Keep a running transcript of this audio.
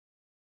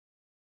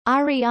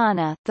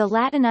Ariana, the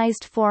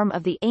Latinized form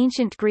of the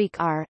ancient Greek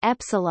r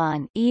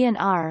epsilon Ian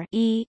r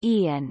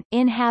Ian,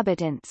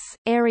 inhabitants,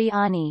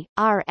 Ariani,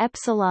 r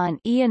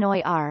epsilon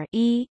Ianoi r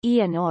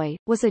Ianoi,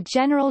 was a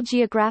general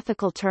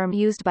geographical term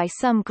used by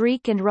some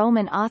Greek and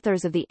Roman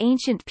authors of the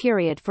ancient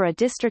period for a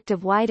district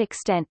of wide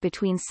extent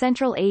between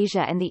Central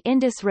Asia and the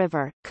Indus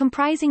River,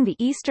 comprising the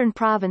eastern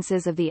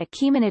provinces of the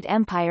Achaemenid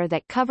Empire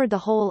that covered the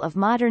whole of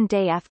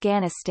modern-day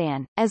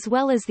Afghanistan, as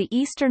well as the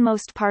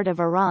easternmost part of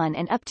Iran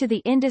and up to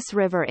the Indus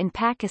River in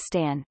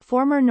Pakistan,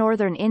 former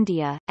northern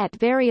India. At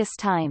various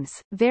times,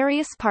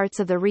 various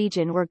parts of the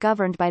region were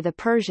governed by the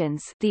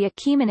Persians, the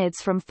Achaemenids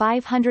from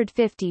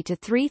 550 to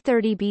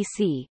 330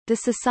 BC, the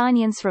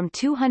Sasanians from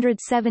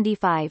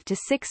 275 to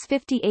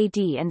 650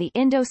 AD and the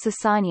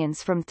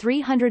Indo-Sasanians from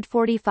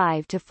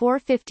 345 to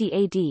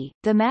 450 AD,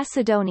 the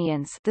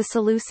Macedonians, the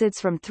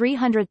Seleucids from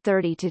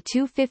 330 to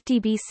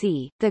 250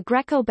 BC, the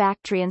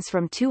Greco-Bactrians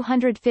from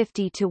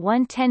 250 to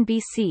 110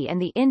 BC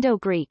and the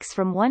Indo-Greeks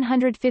from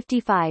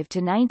 155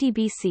 to 90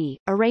 BC,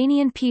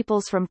 Iranian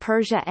peoples from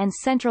Persia and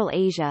Central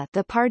Asia,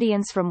 the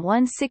Parthians from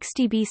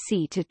 160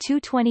 BC to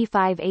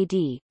 225 AD,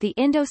 the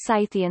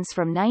Indo-Scythians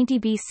from 90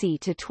 BC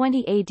to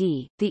 20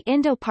 AD, the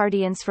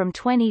Indo-Parthians from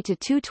 20 to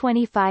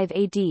 225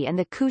 AD and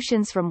the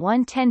Kushans from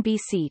 110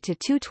 BC to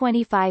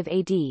 225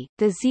 AD,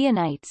 the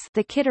Zionites,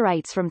 the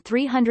Kidarites from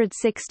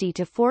 360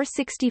 to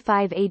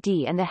 465 AD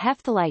and the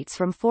Hephthalites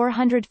from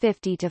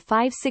 450 to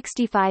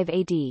 565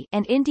 AD,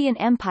 and Indian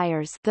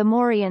empires, the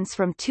Mauryans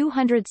from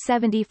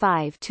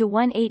 275 to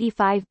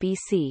 185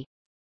 BC.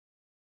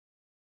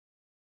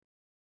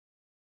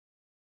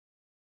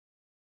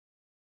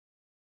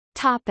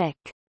 Topic: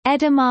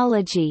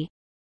 Etymology.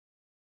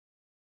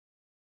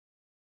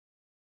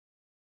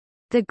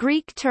 The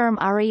Greek term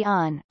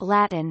Arian,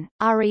 Latin,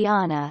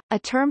 Ariana, a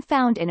term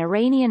found in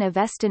Iranian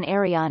Avestan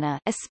Ariana,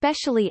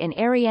 especially in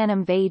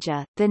Arianum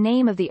Vaja, the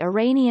name of the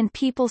Iranian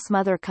people's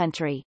mother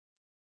country.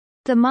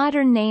 The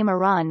modern name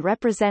Iran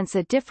represents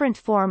a different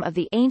form of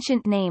the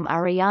ancient name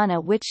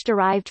Ariana, which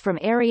derived from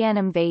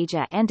Arianum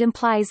Vaja and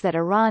implies that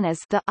Iran is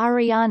the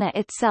Ariana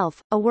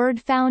itself, a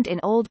word found in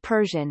Old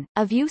Persian,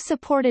 a view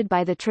supported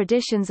by the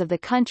traditions of the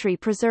country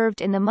preserved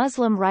in the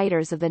Muslim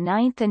writers of the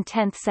 9th and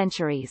 10th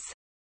centuries.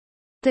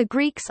 The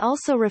Greeks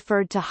also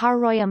referred to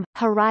Haroyam,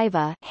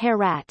 Hariva,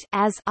 Herat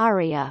as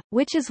Aria,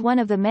 which is one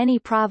of the many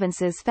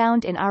provinces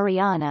found in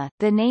Ariana.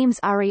 The names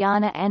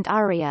Ariana and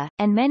Aria,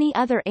 and many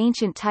other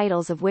ancient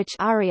titles of which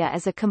Aria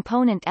is a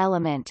component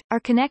element, are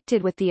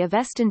connected with the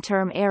Avestan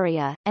term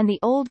Arya, and the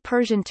Old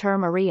Persian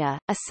term Arya,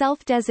 a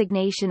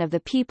self-designation of the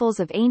peoples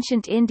of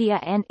ancient India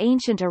and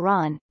ancient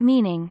Iran,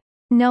 meaning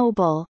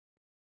noble,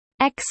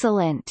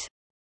 excellent,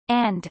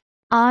 and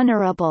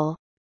honorable.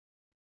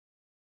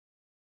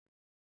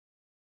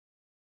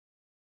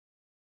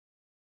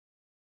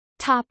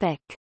 Topic: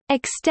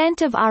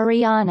 Extent of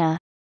Ariana.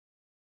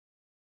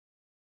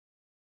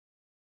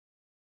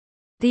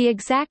 The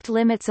exact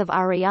limits of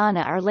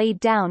Ariana are laid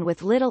down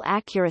with little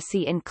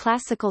accuracy in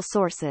classical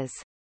sources.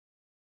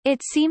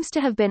 It seems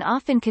to have been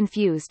often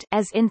confused,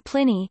 as in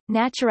Pliny,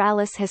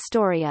 Naturalis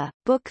Historia,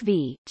 Book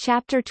V,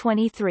 Chapter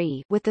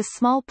 23, with the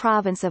small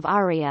province of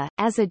Aria.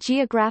 As a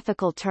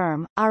geographical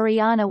term,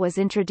 Ariana was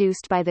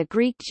introduced by the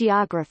Greek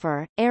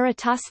geographer,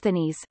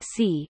 Eratosthenes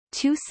c.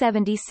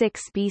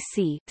 276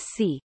 BC,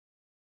 c.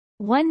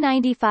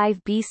 195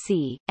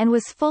 BC, and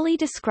was fully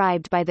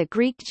described by the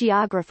Greek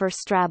geographer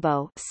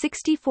Strabo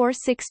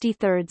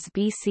 64-63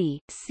 BC,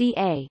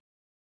 ca.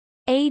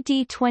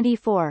 AD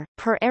 24.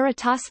 Per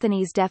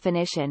Eratosthenes'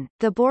 definition,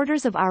 the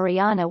borders of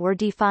Ariana were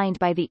defined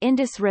by the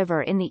Indus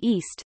River in the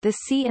east, the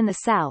sea in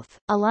the south,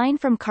 a line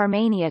from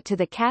Carmania to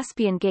the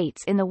Caspian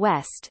Gates in the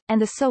west, and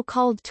the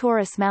so-called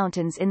Taurus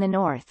Mountains in the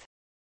north.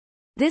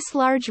 This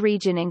large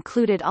region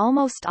included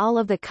almost all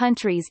of the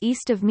countries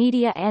east of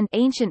Media and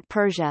ancient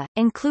Persia,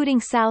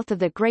 including south of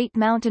the Great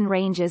Mountain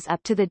Ranges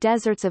up to the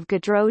deserts of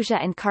Gedrosia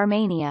and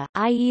Carmania,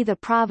 i.e. the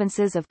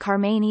provinces of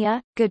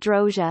Carmania,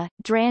 Gedrosia,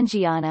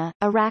 Drangiana,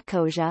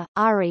 Arachosia,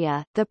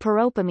 Aria, the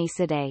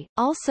Paropamisidae.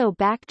 Also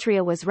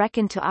Bactria was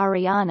reckoned to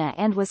Ariana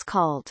and was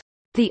called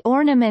the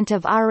ornament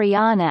of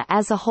Ariana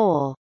as a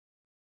whole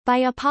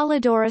by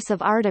Apollodorus of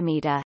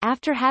Artemida.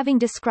 After having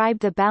described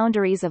the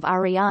boundaries of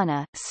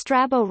Ariana,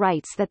 Strabo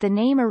writes that the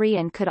name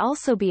Arian could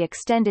also be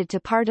extended to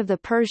part of the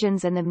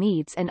Persians and the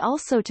Medes and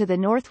also to the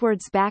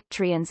northwards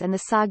Bactrians and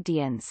the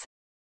Sogdians.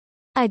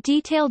 A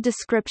detailed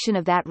description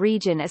of that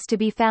region is to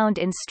be found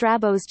in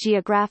Strabo's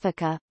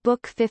Geographica,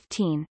 Book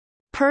 15.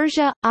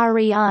 Persia,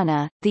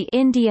 Ariana, the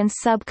Indian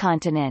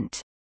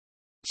subcontinent.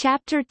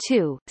 Chapter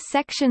 2,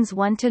 Sections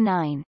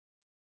 1-9.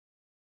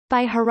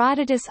 By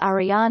Herodotus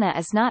Ariana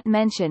is not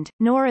mentioned,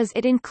 nor is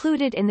it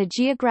included in the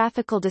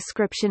geographical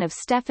description of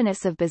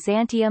Stephanus of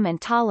Byzantium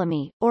and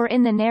Ptolemy, or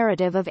in the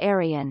narrative of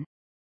Arrian.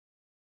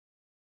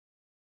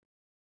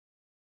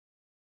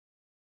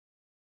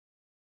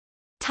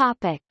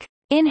 Topic: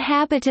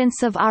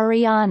 Inhabitants of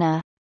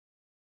Ariana.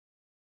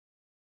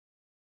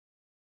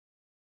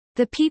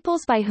 The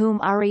peoples by whom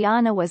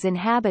Ariana was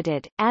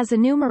inhabited, as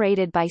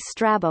enumerated by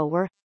Strabo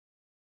were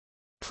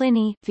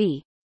Pliny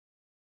v.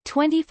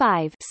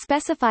 25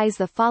 specifies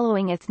the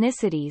following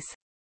ethnicities.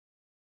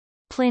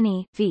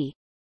 Pliny v.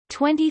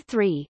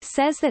 23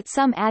 says that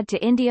some add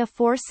to India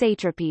 4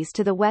 satrapies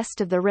to the west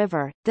of the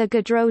river, the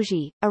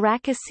Gadrogi,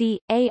 Arakaci,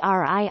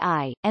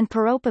 Arii, and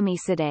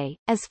Paropamisidae,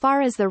 as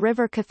far as the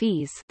river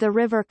Kafis, the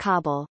river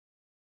Kabul.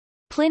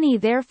 Pliny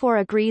therefore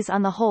agrees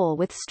on the whole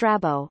with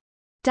Strabo.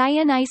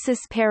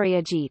 Dionysius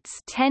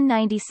Periegetes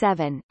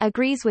 1097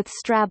 agrees with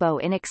Strabo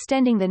in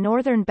extending the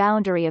northern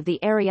boundary of the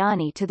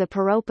Ariani to the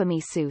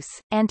Paropamisus,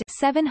 and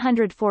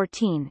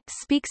 714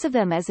 speaks of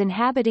them as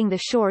inhabiting the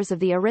shores of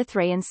the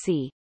Erythraean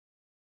Sea.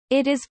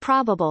 It is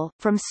probable,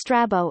 from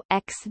Strabo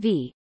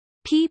XV.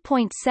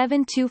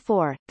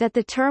 p.724, that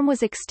the term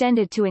was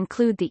extended to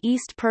include the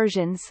East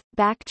Persians,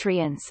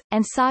 Bactrians,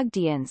 and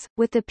Sogdians,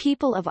 with the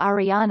people of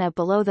Ariana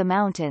below the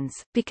mountains,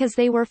 because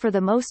they were for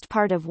the most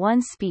part of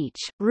one speech.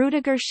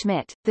 Rüdiger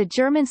Schmidt, the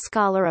German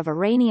scholar of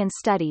Iranian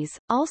studies,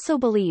 also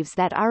believes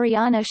that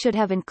Ariana should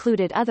have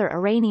included other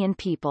Iranian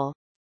people.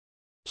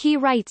 He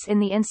writes in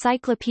the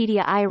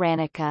Encyclopaedia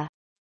Iranica,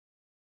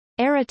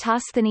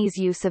 Eratosthenes'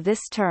 use of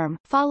this term,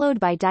 followed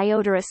by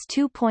Diodorus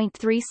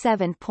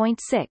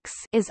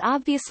 2.37.6, is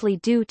obviously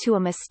due to a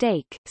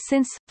mistake,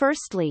 since,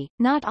 firstly,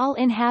 not all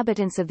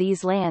inhabitants of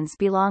these lands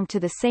belong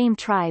to the same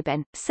tribe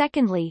and,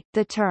 secondly,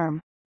 the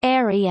term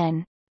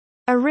Aryan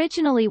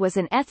originally was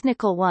an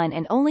ethnical one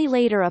and only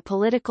later a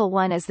political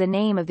one, as the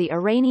name of the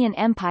Iranian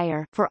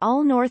Empire for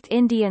all North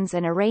Indians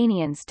and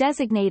Iranians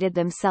designated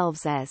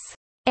themselves as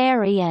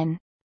Aryan.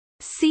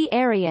 See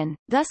Aryan,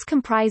 thus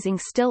comprising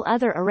still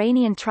other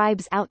Iranian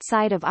tribes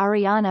outside of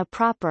Ariana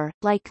proper,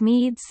 like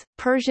Medes,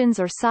 Persians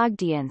or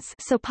Sogdians,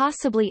 so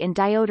possibly in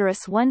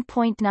Diodorus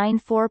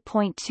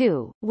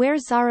 1.94.2, where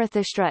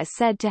Zarathustra is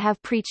said to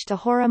have preached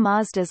Ahura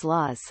Mazda's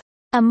laws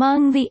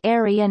among the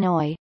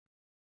Aryanoi.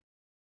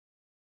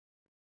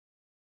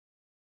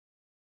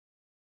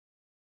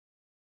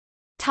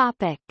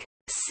 Topic.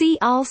 See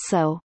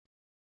also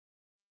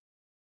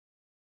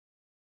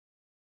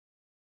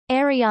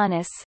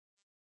Arianus,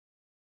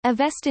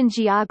 Avestan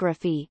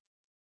geography,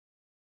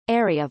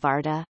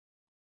 Aryavarta,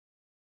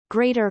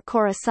 Greater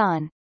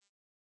Khorasan,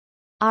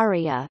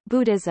 Arya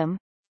Buddhism,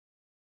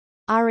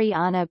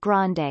 Ariana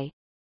Grande.